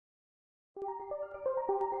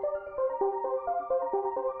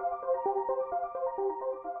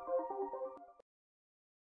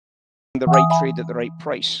The right trade at the right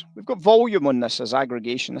price. We've got volume on this as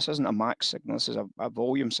aggregation. This isn't a max signal, this is a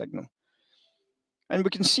volume signal. And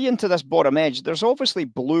we can see into this bottom edge, there's obviously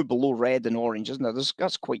blue below red and orange, isn't there?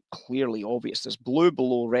 That's quite clearly obvious. There's blue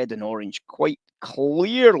below red and orange, quite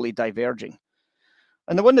clearly diverging.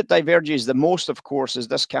 And the one that diverges the most, of course, is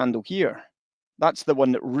this candle here. That's the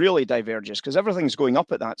one that really diverges because everything's going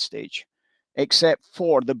up at that stage, except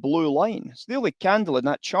for the blue line. It's the only candle in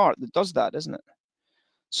that chart that does that, isn't it?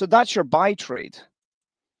 So that's your buy trade.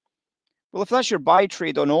 Well, if that's your buy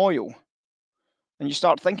trade on oil, and you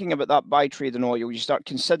start thinking about that buy trade on oil, you start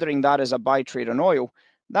considering that as a buy trade on oil,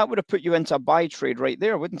 that would have put you into a buy trade right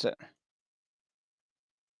there, wouldn't it?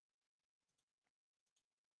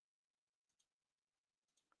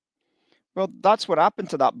 Well, that's what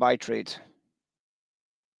happened to that buy trade.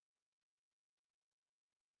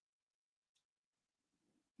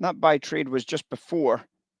 That buy trade was just before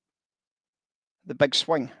the big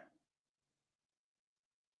swing,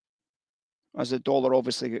 as the dollar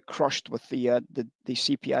obviously got crushed with the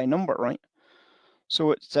CPI number, right? So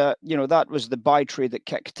it's that was the buy trade that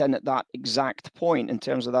kicked in at that exact point in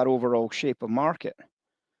terms of that overall shape of market,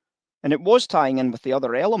 and it was tying in with the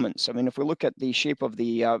other elements. I mean, if we look at the shape of if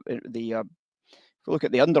we look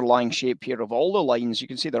at the underlying shape here of all the lines, you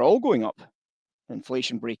can see they're all going up.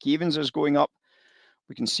 Inflation break-evens is going up.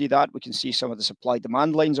 We can see that. We can see some of the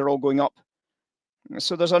supply-demand lines are all going up.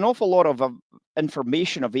 So there's an awful lot of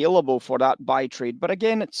information available for that buy trade. But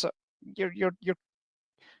again, it's you're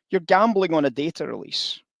gambling on a data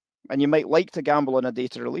release, and you might like to gamble on a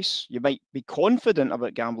data release. You might be confident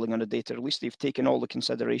about gambling on a data release. You've taken all the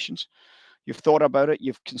considerations. You've thought about it.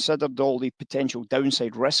 You've considered all the potential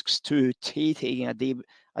downside risks to taking a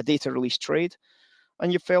data release trade,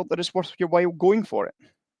 and you felt that it's worth your while going for it.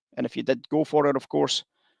 And if you did go for it, of course,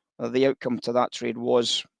 the outcome to that trade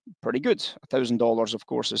was pretty good. $1,000, of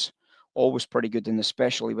course, is always pretty good, and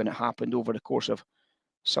especially when it happened over the course of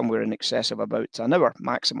somewhere in excess of about an hour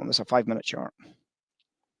maximum. That's a 5-minute chart.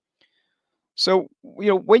 So,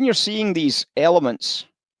 when you're seeing these elements,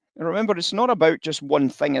 remember, it's not about just one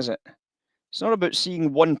thing, is it? It's not about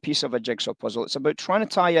seeing one piece of a jigsaw puzzle. It's about trying to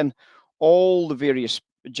tie in all the various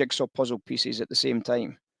jigsaw puzzle pieces at the same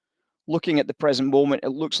time. Looking at the present moment, it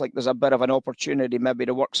looks like there's a bit of an opportunity maybe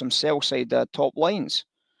to work some sell side top lines.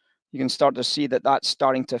 You can start to see that that's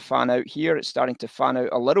starting to fan out here. It's starting to fan out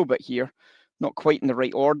a little bit here. Not quite in the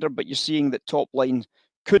right order, but you're seeing that top line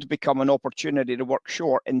could become an opportunity to work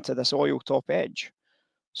short into this oil top edge.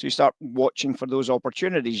 So you start watching for those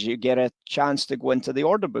opportunities. You get a chance to go into the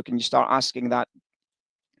order book and you start asking that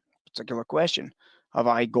particular question. Have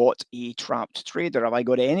I got a trapped trader? Have I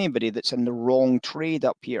got anybody that's in the wrong trade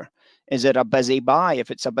up here? Is it a busy buy?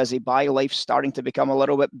 If it's a busy buy, life's starting to become a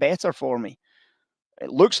little bit better for me. It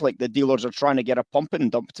looks like the dealers are trying to get a pump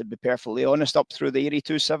and dump, to be perfectly honest, up through the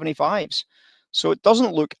 82.75s. So it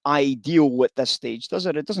doesn't look ideal at this stage, does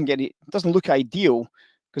it? It doesn't look ideal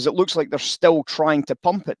because it looks like they're still trying to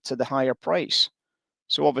pump it to the higher price.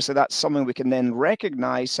 So obviously that's something we can then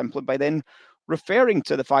recognize simply by then referring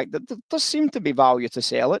to the fact that there does seem to be value to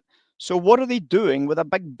sell it. So what are they doing with a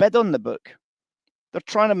big bid on the book? They're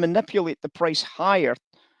trying to manipulate the price higher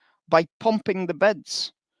by pumping the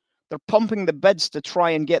bids. They're pumping the bids to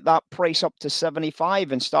try and get that price up to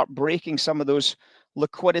 75 and start breaking some of those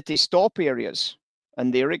liquidity stop areas.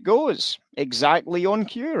 And there it goes. Exactly on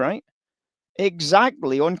cue, right?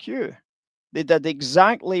 Exactly on cue. They did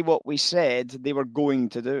exactly what we said they were going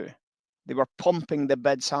to do. They were pumping the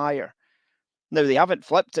bids higher. Now, they haven't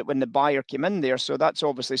flipped it when the buyer came in there, so that's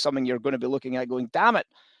obviously something you're going to be looking at going, damn it,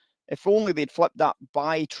 if only they'd flipped that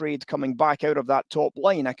buy trade coming back out of that top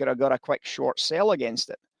line, I could have got a quick short sell against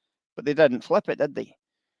it. But they didn't flip it, did they?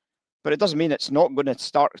 But it doesn't mean it's not going to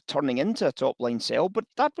start turning into a top line sell. But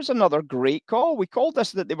that was another great call. We called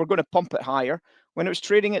this that they were going to pump it higher when it was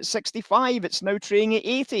trading at 65. It's now trading at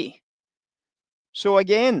 80. So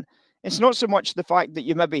again, it's not so much the fact that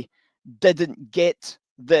you maybe didn't get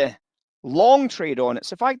the long trade on.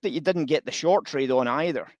 It's the fact that you didn't get the short trade on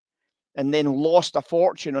either, and then lost a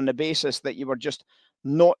fortune on the basis that you were just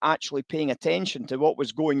not actually paying attention to what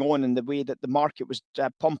was going on in the way that the market was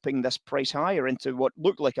pumping this price higher into what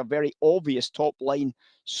looked like a very obvious top line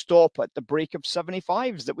stop at the break of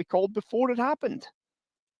 75s that we called before it happened.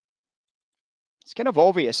 It's kind of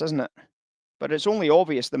obvious, isn't it? But it's only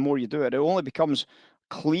obvious the more you do it. It only becomes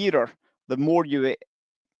clearer the more you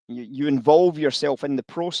involve yourself in the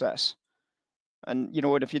process. And, you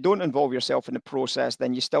know, and if you don't involve yourself in the process,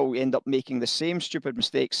 then you still end up making the same stupid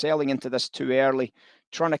mistake, selling into this too early,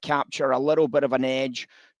 trying to capture a little bit of an edge,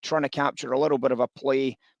 trying to capture a little bit of a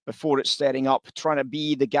play before it's setting up, trying to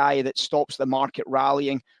be the guy that stops the market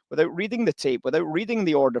rallying without reading the tape, without reading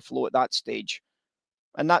the order flow at that stage.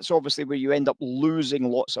 And that's obviously where you end up losing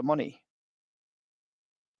lots of money.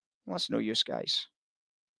 Well, that's no use, guys.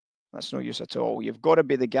 That's no use at all. You've got to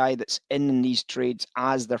be the guy that's in these trades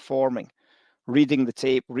as they're forming, reading the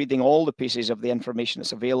tape, reading all the pieces of the information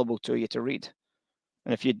that's available to you to read.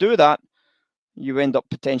 And if you do that, you end up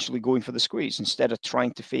potentially going for the squeeze instead of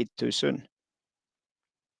trying to fade too soon.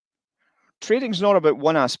 Trading's not about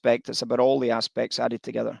one aspect, it's about all the aspects added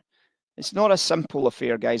together. It's not a simple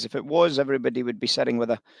affair, guys. If it was, everybody would be sitting with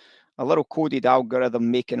a little coded algorithm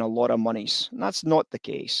making a lot of monies. And that's not the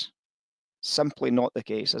case. Simply not the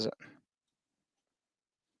case, is it?